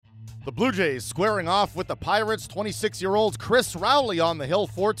The Blue Jays squaring off with the Pirates. 26-year-old Chris Rowley on the hill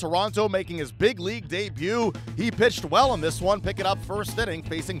for Toronto, making his big league debut. He pitched well in this one, picking up first inning,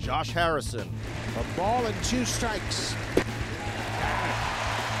 facing Josh Harrison. A ball and 2 strikes.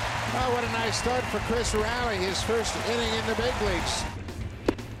 Oh, what a nice start for Chris Rowley, his first inning in the big leagues.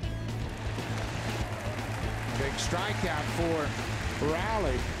 Big strikeout for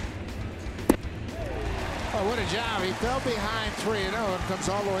Rowley. Oh, what a job. He fell behind 3-0 and comes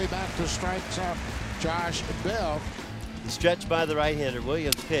all the way back to strikes out Josh Bell. Stretched by the right-hander.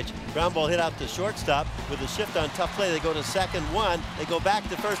 Williams pitch. Ground ball hit out to shortstop with a shift on tough play. They go to second one. They go back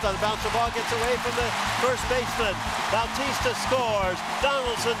to first on the bounce. The ball gets away from the first baseman. Bautista scores.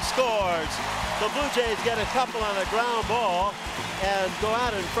 Donaldson scores. The Blue Jays get a couple on a ground ball and go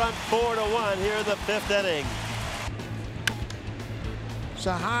out in front 4-1 here in the 5th inning. It's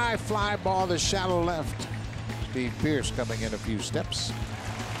a high fly ball to shallow left. Steve Pearce coming in a few steps.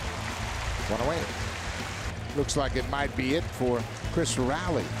 1 away. Looks like it might be it for Chris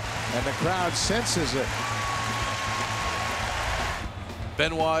Rowley, and the crowd senses it.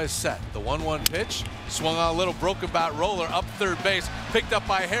 Benoit is set. The 1-1 pitch. Swung on a little broken bat roller up third base. Picked up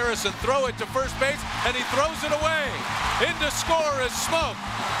by Harrison. Throw it to first base, and he throws it away. In to score is Smoke.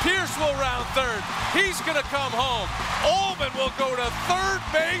 Pierce will round third. He's going to come home. Ullman will go to third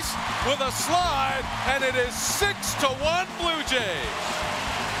base with a slide, and it is 6-1 Blue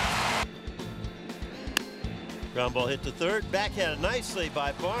Jays. Ground ball hit to third. Backhanded nicely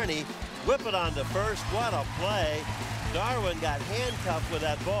by Barney. Whip it on to first. What a play. Darwin got handcuffed with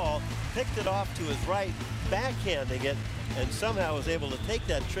that ball. Picked it off to his right, backhanding it, and somehow was able to take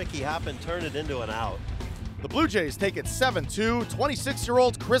that tricky hop and turn it into an out. The Blue Jays take it 7-2.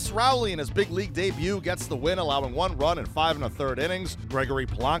 26-year-old Chris Rowley in his big league debut gets the win, allowing 1 run in 5 1/3 innings. Gregory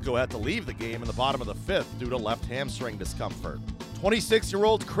Polanco had to leave the game in the bottom of the 5th due to left hamstring discomfort.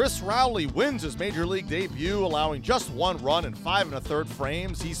 26-year-old Chris Rowley wins his major league debut, allowing just 1 run in 5 1/3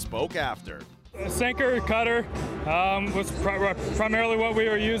 frames. He spoke after. Sinker, cutter was primarily what we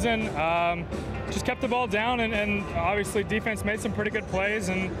were using. Just kept the ball down, and obviously defense made some pretty good plays,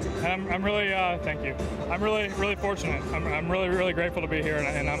 and I'm really, thank you. I'm really fortunate. I'm really grateful to be here,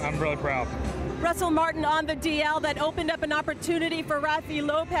 and I'm really proud. Russell Martin on the DL, that opened up an opportunity for Rafi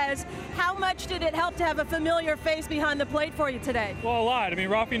Lopez. How much did it help to have a familiar face behind the plate for you today? Well, a lot. I mean,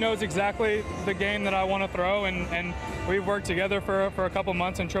 Rafi knows exactly the game that I want to throw, and we've worked together for a couple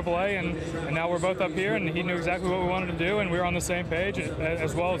months in AAA, and now we're both up here, and he knew exactly what we wanted to do, and we were on the same page,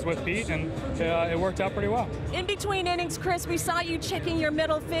 as well as with Pete, and it worked out pretty well. In between innings, Chris, we saw you checking your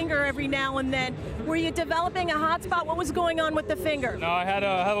middle finger every now and then. Were you developing a hot spot? What was going on with the finger? No, I had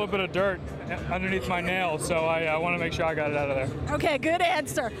a little bit of dirt underneath my nail, so I want to make sure I got it out of there. Okay, good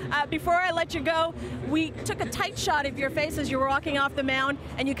answer. Before I let you go, we took a tight shot of your face as you were walking off the mound,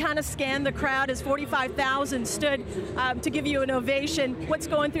 and you kind of scanned the crowd as 45,000 stood to give you an ovation. What's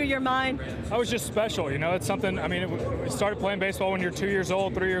going through your mind? That was just special, you know. It's something. I mean, we started playing baseball when you're 2 years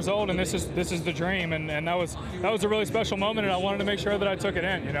old, 3 years old, and this is the dream, and that was a really special moment, and I wanted to make sure that I took it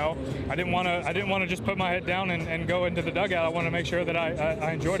in. You know, I didn't want to just put my head down and go into the dugout. I wanted to make sure that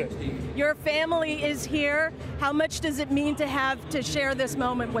I enjoyed it. Your family is here. How much does it mean to have to share this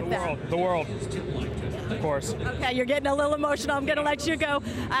moment with them? The world. Of course. Okay, you're getting a little emotional. I'm going to let you go.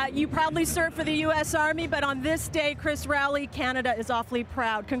 You proudly served for the U.S. Army, but on this day, Chris Rowley, Canada is awfully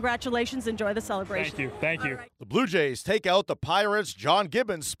proud. Congratulations. Enjoy the celebration. Thank you. Thank you. The Blue Jays take out the Pirates. John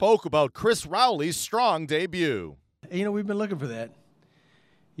Gibbons spoke about Chris Rowley's strong debut. You know, we've been looking for that.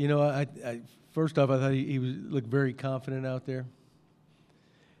 You know, I first off, I thought he looked very confident out there.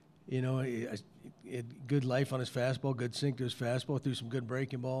 You know, he had good life on his fastball, good sink to his fastball, threw some good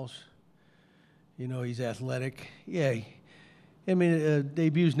breaking balls. You know, he's athletic. Yeah, I mean,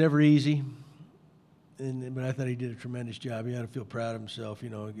 debut's never easy, but I thought he did a tremendous job. He ought to feel proud of himself, you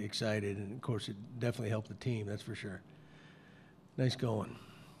know, excited, and, of course, it definitely helped the team, that's for sure. Nice going.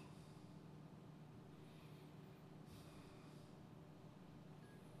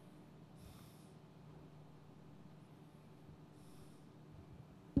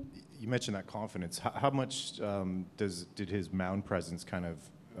 You mentioned that confidence. How much did his mound presence kind of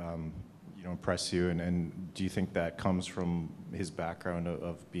you know, impress you, and do you think that comes from his background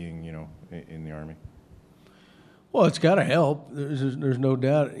of being, you know, in the Army? Well, it's got to help. There's no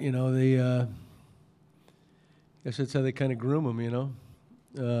doubt. You know, I guess that's how they kind of groom him. You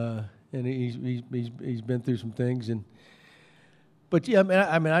know, and he's been through some things, but yeah,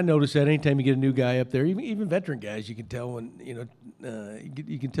 I mean, I notice that anytime you get a new guy up there, even veteran guys, you can tell when, you know,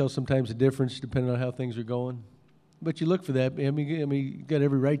 you can tell sometimes the difference depending on how things are going. But you look for that. I mean, you got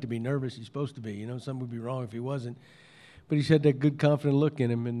every right to be nervous. He's supposed to be. You know, something would be wrong if he wasn't. but he's had that good, confident look in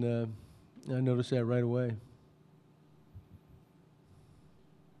him, and I noticed that right away.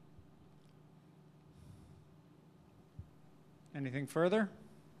 Anything further?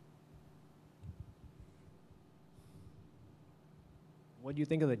 What do you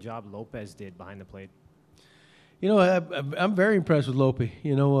think of the job Lopez did behind the plate? You know, I'm very impressed with Lope.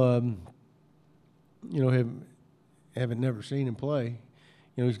 You know, haven't never seen him play.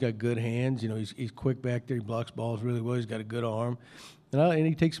 You know, he's got good hands. You know, he's quick back there. He blocks balls really well. He's got a good arm, and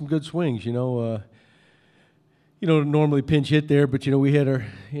he takes some good swings. You know, normally pinch hit there, but you know we had our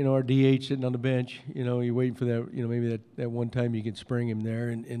DH sitting on the bench. You know, you're waiting for that. You know, maybe that one time you can spring him there,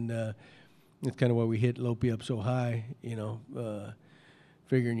 and that's kind of why we hit Lope up so high. You know,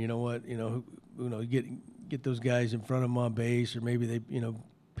 figuring get those guys in front of him on base, or maybe they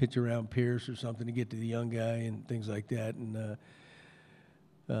pitch around Pierce or something to get to the young guy and things like that. And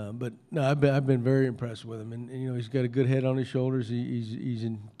but no, I've been very impressed with him, and you know he's got a good head on his shoulders. He's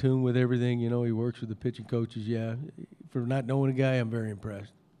in tune with everything. You know, he works with the pitching coaches. Yeah, for not knowing a guy, I'm very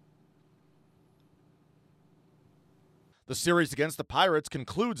impressed. The series against the Pirates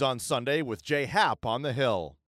concludes on Sunday with Jay Happ on the hill.